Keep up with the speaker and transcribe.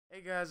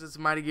Hey guys, it's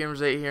Mighty Gamers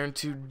 8 here, and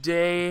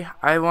today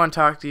I want to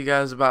talk to you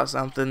guys about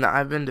something that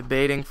I've been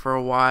debating for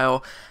a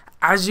while.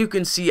 As you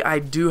can see, I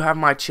do have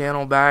my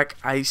channel back.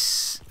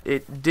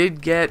 It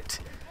did get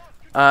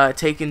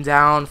taken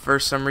down for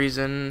some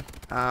reason,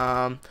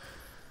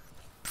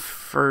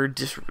 for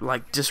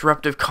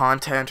disruptive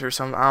content or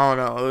something. I don't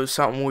know. It was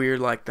something weird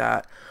like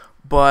that.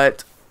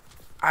 But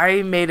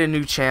I made a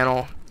new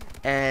channel,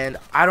 and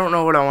I don't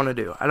know what I want to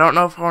do. I don't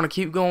know if I want to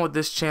keep going with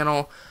this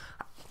channel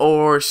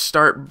or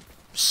start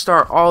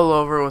all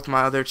over with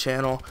my other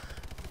channel,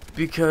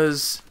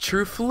 because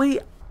truthfully,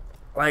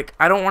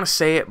 I don't want to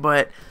say it,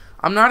 but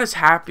I'm not as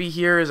happy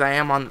here as I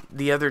am on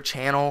the other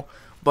channel.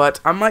 But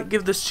I might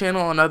give this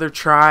channel another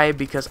try,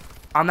 because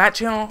on that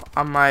channel,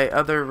 on my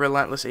other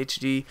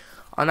RelentlessHD,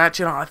 on that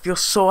channel, I feel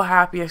so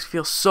happy. I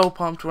feel so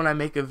pumped when I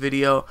make a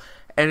video,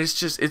 and it's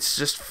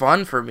just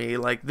fun for me.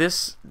 Like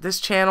this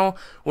channel,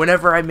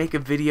 whenever I make a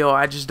video,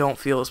 I just don't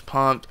feel as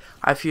pumped.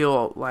 I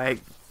feel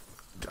like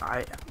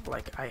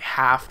I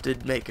have to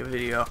make a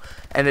video,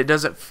 and it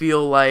doesn't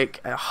feel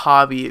like a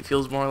hobby. It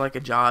feels more like a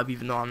job,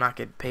 even though I'm not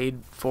getting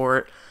paid for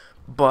it.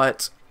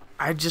 But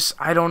I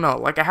don't know.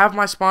 Like, I have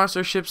my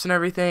sponsorships and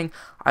everything.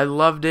 I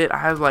loved it. I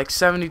have like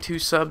 72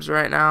 subs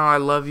right now. I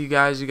love you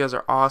guys. You guys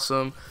are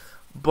awesome.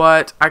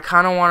 But I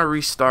kind of want to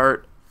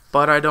restart,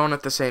 but I don't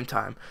at the same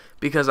time,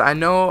 because I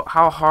know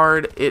how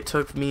hard it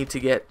took me to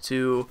get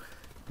to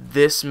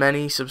this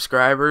many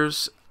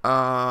subscribers.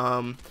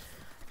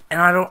 And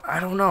I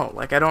don't know.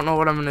 Like, I don't know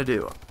what I'm gonna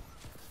do.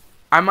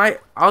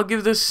 I'll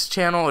give this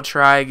channel a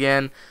try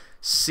again,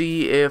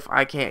 see if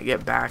I can't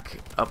get back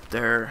up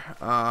there.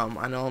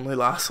 I know I only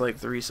lost like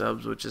 3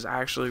 subs, which is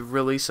actually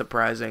really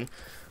surprising.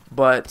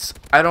 But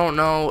I don't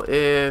know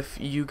if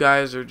you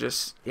guys are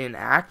just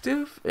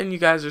inactive and you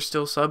guys are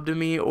still subbed to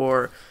me,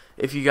 or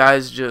if you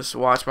guys just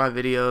watch my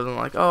videos and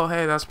like, oh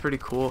hey, that's pretty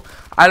cool.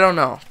 I don't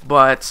know.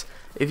 But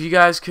if you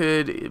guys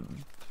could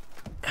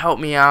help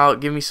me out,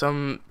 give me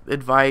some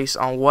advice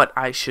on what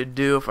I should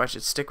do, if I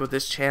should stick with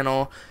this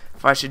channel,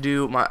 if I should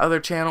do my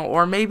other channel,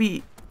 or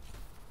maybe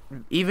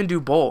even do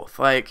both.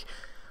 Like,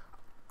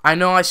 I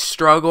know I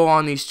struggle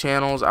on these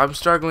channels. I'm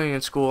struggling in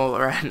school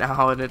right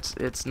now, and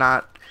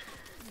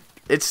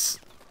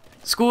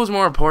school is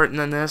more important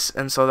than this,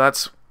 and so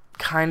that's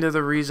kind of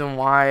the reason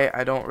why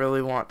I don't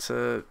really want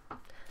to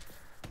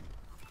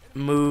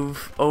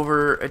move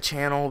over a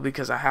channel,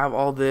 because I have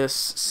all this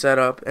set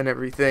up and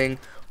everything.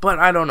 But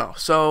I don't know.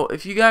 So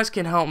if you guys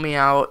can help me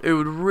out, it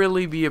would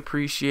really be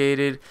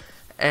appreciated.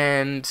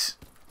 And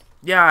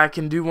yeah, I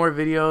can do more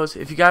videos.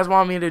 If you guys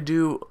want me to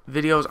do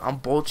videos on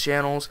both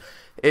channels,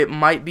 it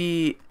might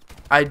be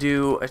I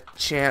do a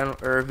channel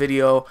or a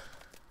video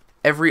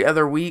every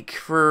other week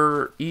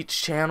for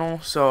each channel.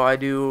 So I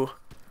do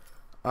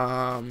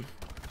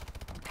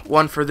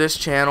one for this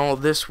channel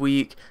this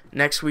week.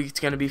 Next week it's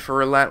going to be for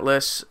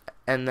Relentless.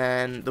 And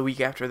then the week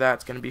after that,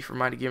 it's going to be for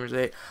Mighty Gamers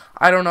 8.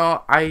 I don't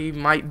know. I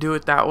might do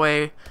it that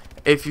way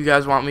if you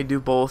guys want me to do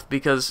both,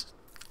 because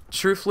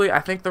truthfully, I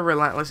think the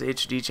Relentless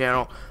HD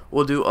channel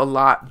will do a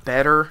lot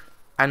better.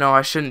 I know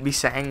I shouldn't be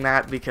saying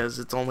that, because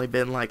it's only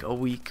been like a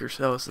week or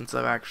so since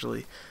I've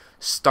actually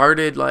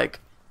started,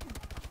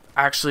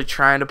 actually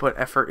trying to put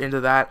effort into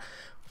that.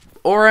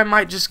 Or I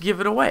might just give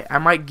it away. I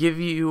might give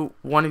you,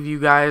 one of you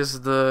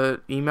guys,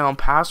 the email and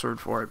password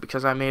for it,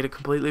 because I made a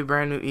completely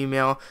brand new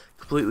email,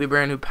 completely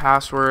brand new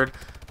password,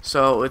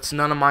 so it's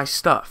none of my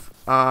stuff.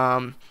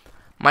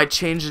 Might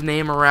change the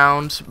name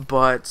around,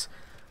 but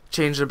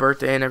change the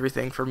birthday and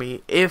everything for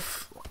me.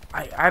 If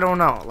I don't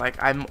know,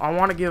 like, I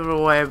want to give it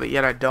away, but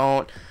yet I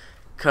don't,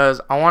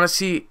 because I want to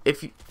see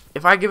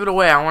if I give it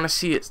away, I want to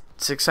see it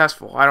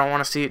successful. I don't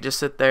want to see it just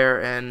sit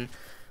there and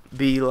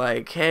be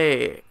like,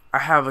 hey, I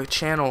have a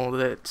channel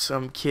that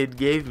some kid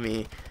gave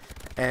me,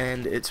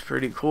 and it's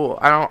pretty cool.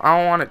 I don't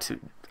want it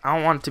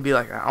to be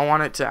like that. I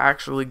want it to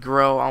actually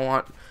grow. I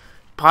want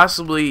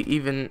possibly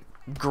even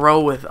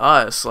grow with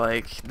us.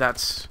 Like,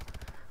 that's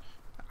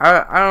I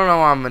don't know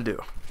what I'm gonna do.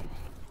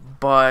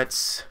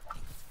 But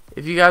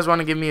if you guys want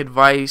to give me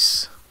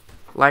advice,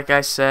 like I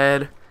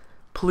said,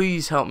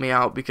 please help me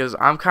out, because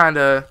I'm kind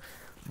of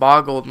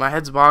boggled. My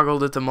head's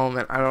boggled at the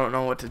moment. I don't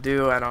know what to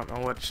do. I don't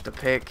know which to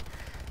pick.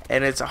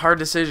 And it's a hard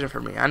decision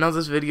for me. I know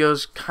this video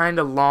is kind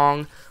of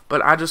long,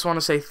 but I just want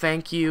to say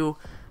thank you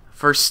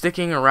for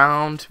sticking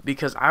around,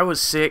 because I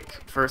was sick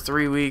for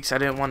 3 weeks. I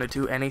didn't want to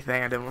do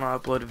anything. I didn't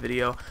want to upload a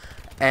video,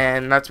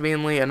 and that's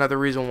mainly another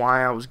reason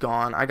why I was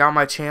gone. I got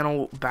my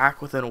channel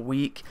back within a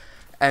week,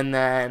 and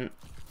then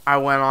I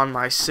went on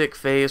my sick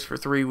phase for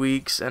 3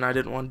 weeks, and I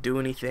didn't want to do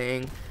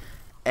anything.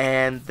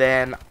 And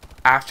then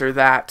after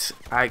that,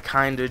 I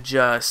kind of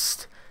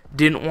just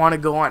didn't want to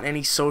go on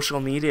any social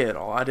media at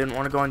all. I didn't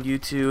want to go on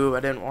YouTube. I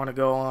didn't want to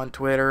go on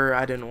Twitter.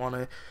 I didn't want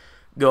to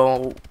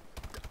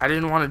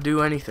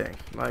do anything.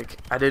 Like,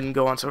 I didn't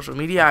go on social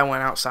media. I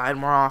went outside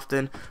more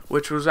often,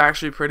 which was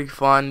actually pretty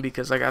fun,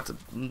 because I got to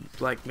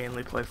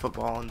mainly play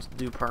football and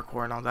do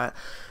parkour and all that.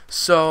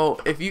 So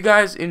if you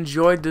guys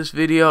enjoyed this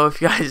video,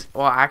 if you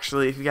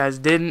guys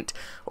didn't,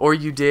 or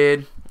you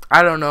did,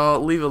 I don't know,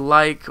 leave a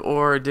like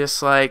or a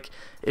dislike.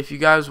 If you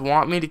guys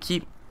want me to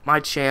keep my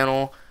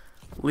channel,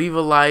 leave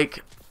a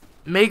like.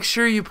 Make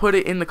sure you put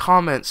it in the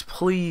comments,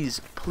 please,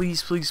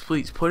 please, please,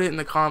 please. Put it in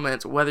the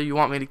comments whether you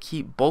want me to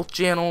keep both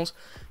channels,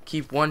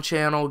 keep one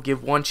channel,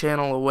 give one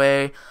channel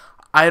away.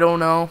 I don't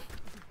know.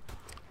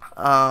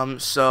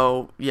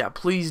 So yeah,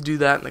 please do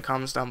that in the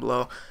comments down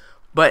below.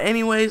 But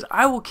anyways,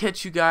 I will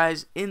catch you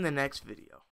guys in the next video.